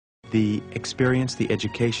the experience, the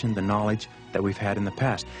education, the knowledge that we've had in the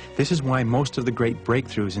past. This is why most of the great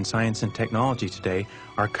breakthroughs in science and technology today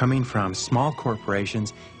are coming from small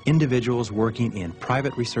corporations, individuals working in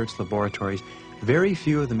private research laboratories. Very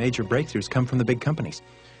few of the major breakthroughs come from the big companies.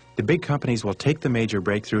 The big companies will take the major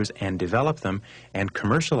breakthroughs and develop them and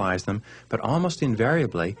commercialize them, but almost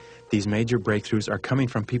invariably, these major breakthroughs are coming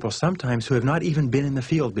from people sometimes who have not even been in the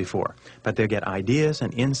field before, but they'll get ideas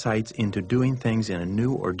and insights into doing things in a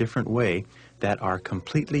new or different way that are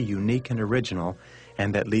completely unique and original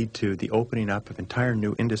and that lead to the opening up of entire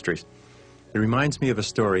new industries. It reminds me of a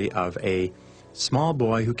story of a small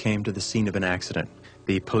boy who came to the scene of an accident.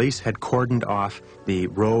 The police had cordoned off the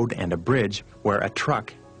road and a bridge where a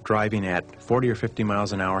truck driving at 40 or 50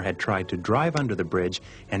 miles an hour had tried to drive under the bridge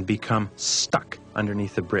and become stuck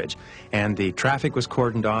underneath the bridge. And the traffic was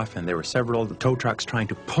cordoned off, and there were several tow trucks trying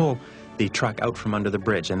to pull the truck out from under the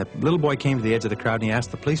bridge. And the little boy came to the edge of the crowd and he asked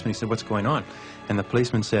the policeman, he said, "What's going on?" And the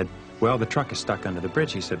policeman said, "Well, the truck is stuck under the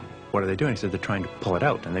bridge." He said, "What are they doing?" He said, "They're trying to pull it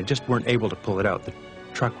out." And they just weren't able to pull it out. The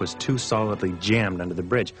truck was too solidly jammed under the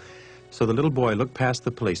bridge. So the little boy looked past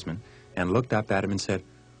the policeman and looked up at him and said,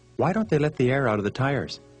 "Why don't they let the air out of the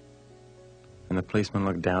tires?" And the policeman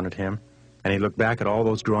looked down at him, and he looked back at all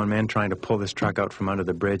those grown men trying to pull this truck out from under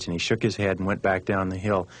the bridge, and he shook his head and went back down the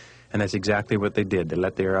hill. And that's exactly what they did. They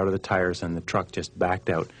let the air out of the tires, and the truck just backed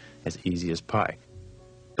out as easy as pie.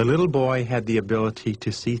 The little boy had the ability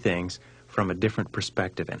to see things from a different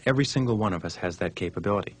perspective, and every single one of us has that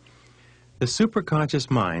capability. The superconscious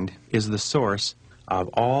mind is the source of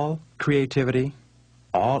all creativity,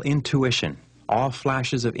 all intuition, all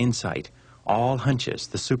flashes of insight, all hunches.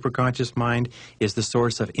 The superconscious mind is the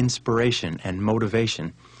source of inspiration and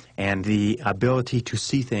motivation and the ability to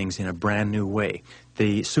see things in a brand new way.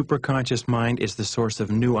 The superconscious mind is the source of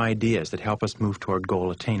new ideas that help us move toward goal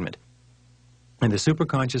attainment. And the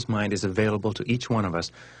superconscious mind is available to each one of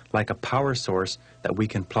us like a power source that we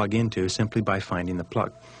can plug into simply by finding the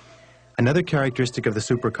plug. Another characteristic of the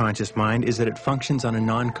superconscious mind is that it functions on a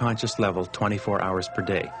non-conscious level 24 hours per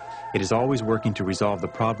day. It is always working to resolve the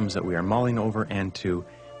problems that we are mulling over and to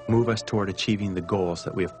move us toward achieving the goals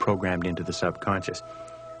that we have programmed into the subconscious.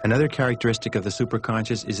 Another characteristic of the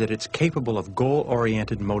superconscious is that it's capable of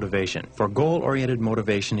goal-oriented motivation. For goal-oriented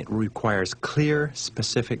motivation, it requires clear,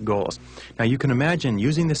 specific goals. Now, you can imagine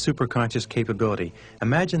using this superconscious capability.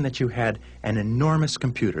 Imagine that you had an enormous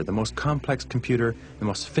computer, the most complex computer, the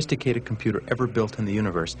most sophisticated computer ever built in the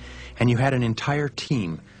universe, and you had an entire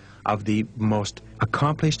team of the most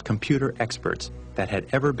accomplished computer experts that had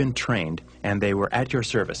ever been trained, and they were at your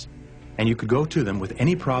service. And you could go to them with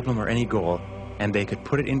any problem or any goal, and they could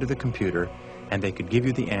put it into the computer, and they could give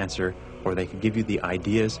you the answer, or they could give you the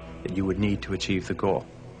ideas that you would need to achieve the goal.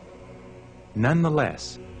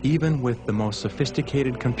 Nonetheless, even with the most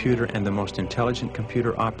sophisticated computer and the most intelligent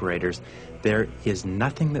computer operators, there is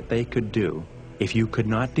nothing that they could do if you could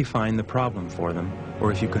not define the problem for them,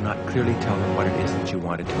 or if you could not clearly tell them what it is that you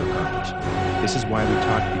wanted to accomplish. This is why we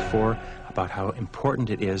talked before about how important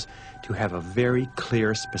it is to have a very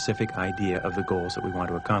clear, specific idea of the goals that we want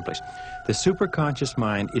to accomplish. The superconscious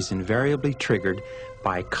mind is invariably triggered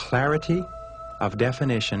by clarity of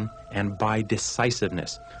definition and by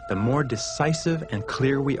decisiveness. The more decisive and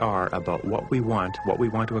clear we are about what we want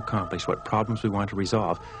to accomplish, what problems we want to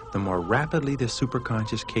resolve, the more rapidly the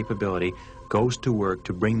superconscious capability goes to work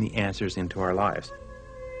to bring the answers into our lives.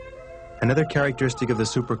 Another characteristic of the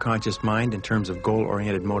superconscious mind in terms of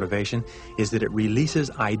goal-oriented motivation is that it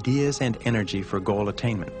releases ideas and energy for goal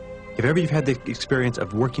attainment. If ever you've had the experience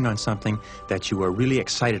of working on something that you were really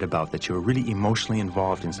excited about, that you were really emotionally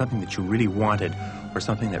involved in, something that you really wanted, or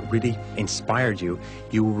something that really inspired you,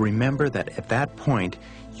 you will remember that at that point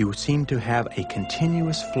you seem to have a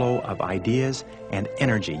continuous flow of ideas and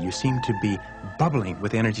energy. You seem to be bubbling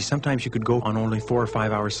with energy. Sometimes you could go on only 4 or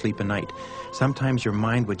 5 hours sleep a night. Sometimes your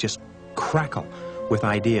mind would just crackle with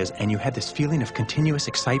ideas, and you had this feeling of continuous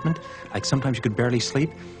excitement, like sometimes you could barely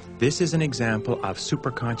sleep. This is an example of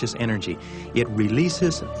superconscious energy. It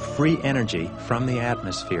releases free energy from the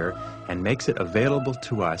atmosphere and makes it available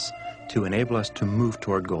to us to enable us to move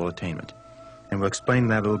toward goal attainment. And we'll explain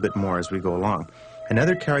that a little bit more as we go along.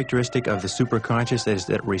 Another characteristic of the superconscious is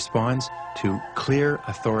that it responds to clear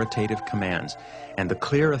authoritative commands. And the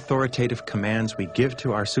clear authoritative commands we give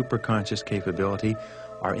to our superconscious capability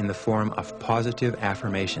are in the form of positive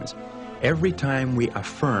affirmations. Every time we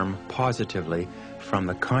affirm positively from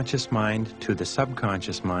the conscious mind to the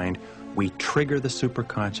subconscious mind, we trigger the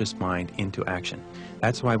superconscious mind into action.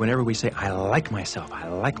 That's why whenever we say, "I like myself, I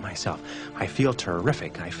like myself, I feel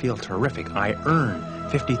terrific, I feel terrific, I earn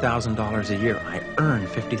 $50,000 a year, I earn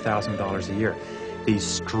 $50,000 a year," these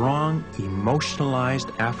strong, emotionalized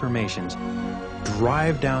affirmations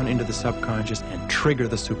drive down into the subconscious and trigger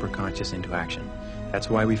the superconscious into action. That's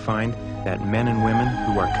why we find that men and women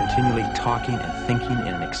who are continually talking and thinking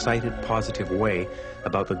in an excited, positive way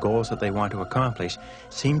about the goals that they want to accomplish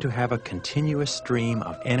seem to have a continuous stream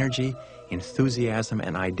of energy, enthusiasm,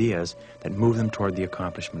 and ideas that move them toward the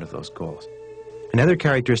accomplishment of those goals. Another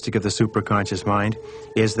characteristic of the superconscious mind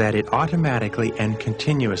is that it automatically and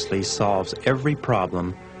continuously solves every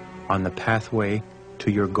problem on the pathway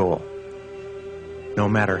to your goal. No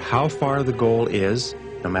matter how far the goal is,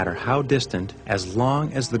 no matter how distant, as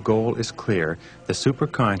long as the goal is clear, the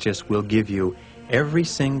superconscious will give you every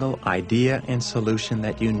single idea and solution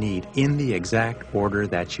that you need in the exact order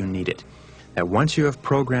that you need it. That once you have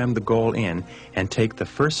programmed the goal in and take the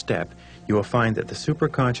first step, you will find that the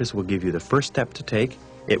superconscious will give you the first step to take,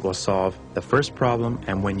 it will solve the first problem,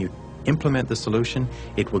 and when you implement the solution,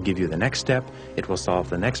 it will give you the next step, it will solve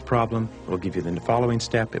the next problem, it will give you the following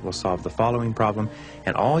step, it will solve the following problem,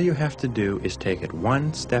 and all you have to do is take it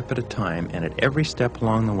one step at a time, and at every step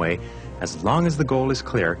along the way, as long as the goal is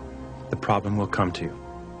clear, the problem will come to you.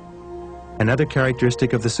 Another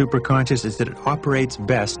characteristic of the superconscious is that it operates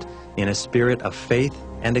best in a spirit of faith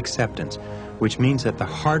and acceptance, which means that the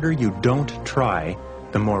harder you don't try,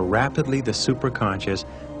 the more rapidly the superconscious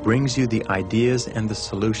brings you the ideas and the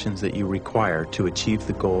solutions that you require to achieve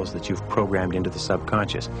the goals that you've programmed into the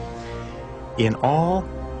subconscious. In all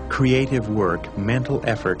creative work, mental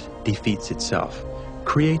effort defeats itself.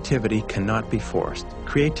 Creativity cannot be forced.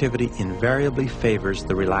 Creativity invariably favors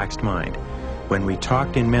the relaxed mind. When we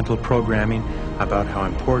talked in mental programming about how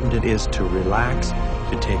important it is to relax,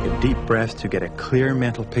 to take a deep breath, to get a clear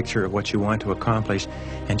mental picture of what you want to accomplish,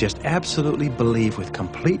 and just absolutely believe with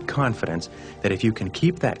complete confidence that if you can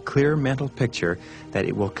keep that clear mental picture, that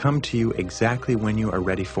it will come to you exactly when you are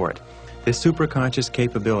ready for it. This superconscious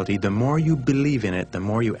capability, the more you believe in it, the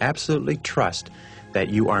more you absolutely trust that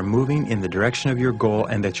you are moving in the direction of your goal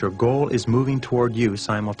and that your goal is moving toward you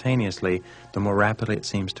simultaneously, the more rapidly it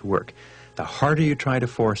seems to work. The harder you try to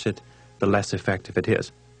force it, the less effective it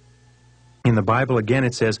is. In the Bible, again,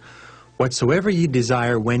 it says, "Whatsoever ye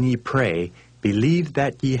desire when ye pray, believe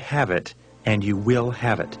that ye have it, and you will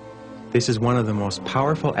have it." This is one of the most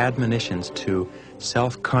powerful admonitions to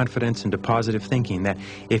self-confidence and to positive thinking, that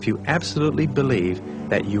if you absolutely believe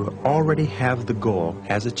that you already have the goal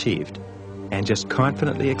as achieved, and just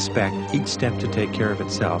confidently expect each step to take care of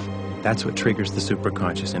itself, that's what triggers the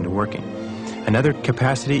superconscious into working. Another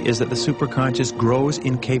capacity is that the superconscious grows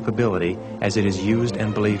in capability as it is used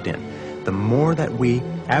and believed in. The more that we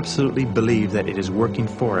absolutely believe that it is working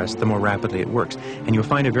for us, the more rapidly it works. And you'll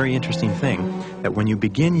find a very interesting thing, that when you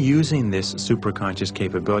begin using this superconscious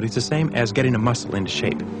capability, it's the same as getting a muscle into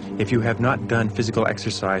shape. If you have not done physical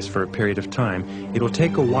exercise for a period of time, it'll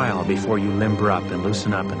take a while before you limber up and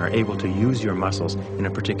loosen up and are able to use your muscles in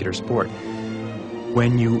a particular sport.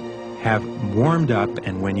 When you have warmed up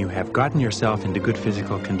and when you have gotten yourself into good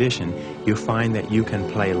physical condition, you find that you can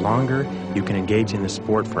play longer, you can engage in the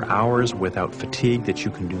sport for hours without fatigue, that you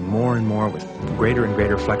can do more and more with greater and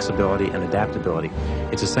greater flexibility and adaptability.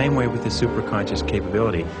 It's the same way with the superconscious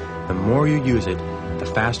capability. The more you use it, the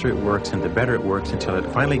faster it works and the better it works, until it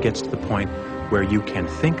finally gets to the point where you can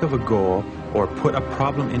think of a goal or put a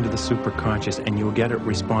problem into the superconscious and you'll get a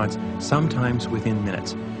response sometimes within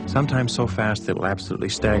minutes, sometimes so fast that it will absolutely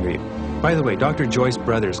stagger you. By the way, Dr. Joyce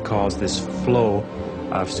Brothers calls this flow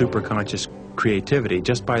of superconscious creativity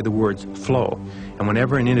just by the words flow. And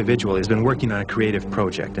whenever an individual has been working on a creative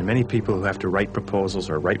project, and many people who have to write proposals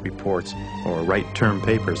or write reports or write term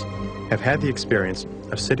papers have had the experience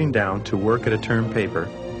of sitting down to work at a term paper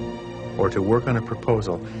or to work on a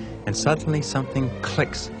proposal, and suddenly something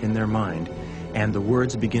clicks in their mind and the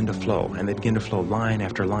words begin to flow, and they begin to flow line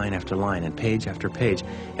after line after line and page after page,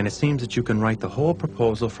 and it seems that you can write the whole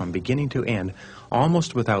proposal from beginning to end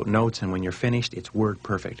almost without notes, and when you're finished, it's word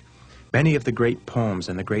perfect. Many of the great poems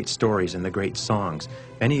and the great stories and the great songs,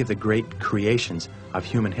 many of the great creations of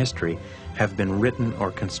human history have been written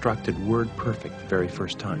or constructed word perfect the very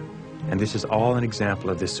first time. And this is all an example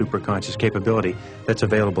of this superconscious capability that's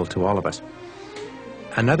available to all of us.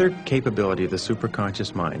 Another capability of the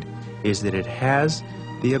superconscious mind is that it has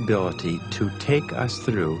the ability to take us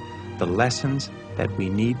through the lessons that we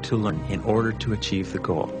need to learn in order to achieve the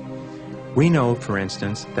goal. We know, for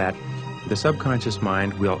instance, that the subconscious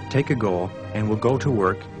mind will take a goal and will go to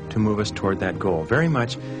work to move us toward that goal, very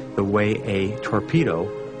much the way a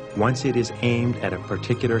torpedo, once it is aimed at a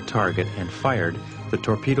particular target and fired, the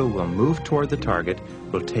torpedo will move toward the target,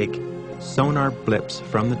 will take sonar blips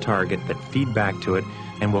from the target that feed back to it,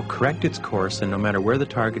 and will correct its course, and no matter where the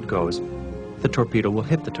target goes, the torpedo will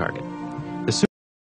hit the target.